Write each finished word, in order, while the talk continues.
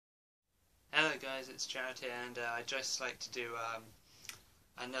Hello guys, it's Jared here, and I'd just like to do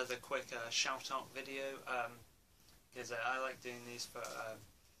another quick shout-out video, because I like doing these for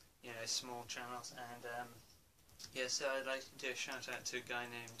small channels, and yeah, so I'd like to do a shout-out to a guy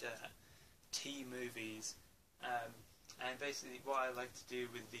named T Movies, and basically what I like to do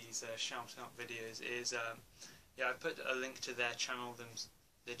with these shout-out videos is, yeah, I put a link to their channel,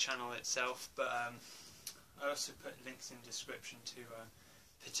 the channel itself, but I also put links in the description to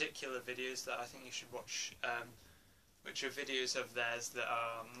particular videos that I think you should watch, which are videos of theirs that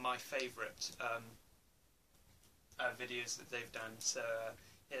are my favourite videos that they've done. So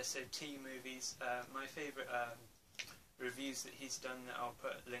yeah, so T Movies, my favourite reviews that he's done that I'll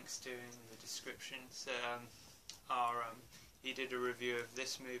put links to in the description. So are he did a review of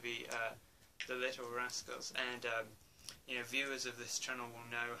this movie, The Little Rascals, and viewers of this channel will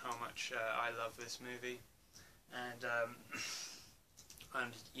know how much I love this movie, and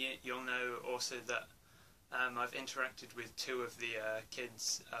you'll know also that I've interacted with two of the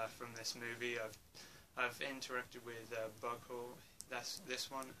kids from this movie. I've interacted with Bughall, that's this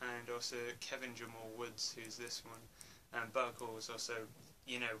one, and also Kevin Jamal Woods, who's this one. And Bughall has also,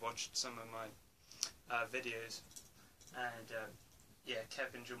 watched some of my videos, and yeah,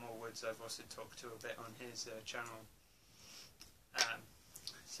 Kevin Jamal Woods I've also talked to a bit on his channel.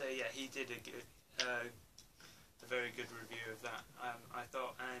 So yeah, he did a very good review of that, I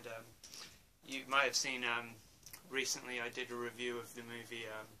thought, and you might have seen recently I did a review of the movie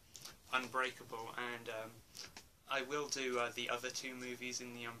Unbreakable, and I will do the other two movies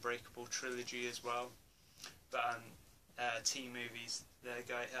in the Unbreakable trilogy as well, but T Movies, the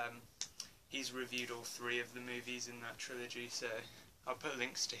guy, he's reviewed all three of the movies in that trilogy, so I'll put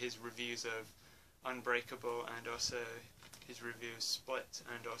links to his reviews of Unbreakable and also his review of Split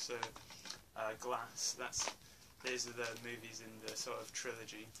and also Glass. Those are the movies in the sort of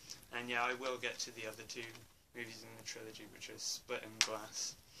trilogy, and yeah, I will get to the other two movies in the trilogy, which are Split and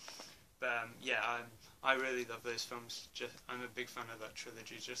Glass. But yeah, I really love those films. I'm a big fan of that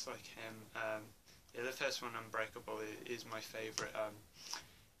trilogy, just like him. Yeah, the first one, Unbreakable, is my favourite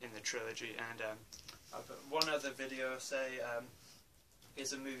in the trilogy, and I'll put one other video. Say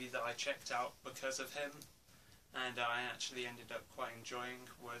is a movie that I checked out because of him, and I actually ended up quite enjoying.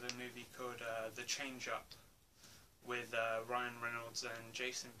 Was a movie called The Change Up, with Ryan Reynolds and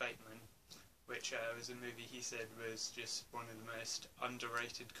Jason Bateman, which was a movie he said was just one of the most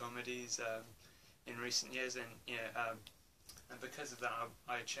underrated comedies in recent years, and yeah, and because of that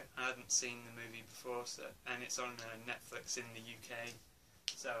I hadn't seen the movie before, so, and it's on Netflix in the UK,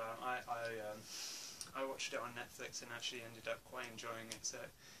 so I watched it on Netflix and actually ended up quite enjoying it. So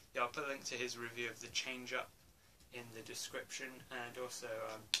yeah, I'll put a link to his review of The Change Up in the description, and also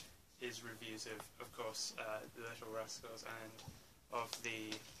his reviews of course, The Little Rascals and of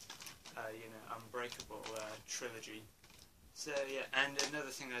the Unbreakable trilogy. So yeah, and another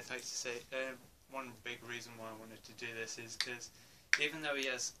thing I'd like to say, one big reason why I wanted to do this is because even though he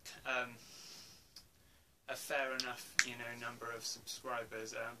has a fair enough number of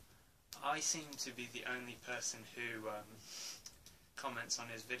subscribers, I seem to be the only person who comments on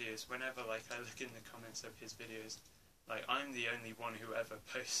his videos. Whenever I look in the comments of his videos, I'm the only one who ever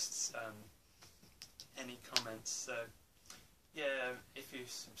posts any comments. So yeah, if you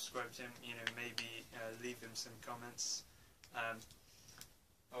subscribe to him, maybe leave him some comments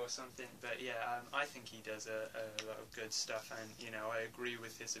or something. But yeah, I think he does a lot of good stuff, and I agree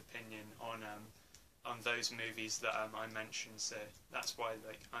with his opinion on those movies that I mentioned. So that's why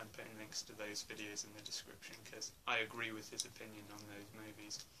I'm putting links to those videos in the description, because I agree with his opinion on those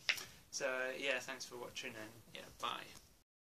movies. So yeah, thanks for watching, and yeah, bye.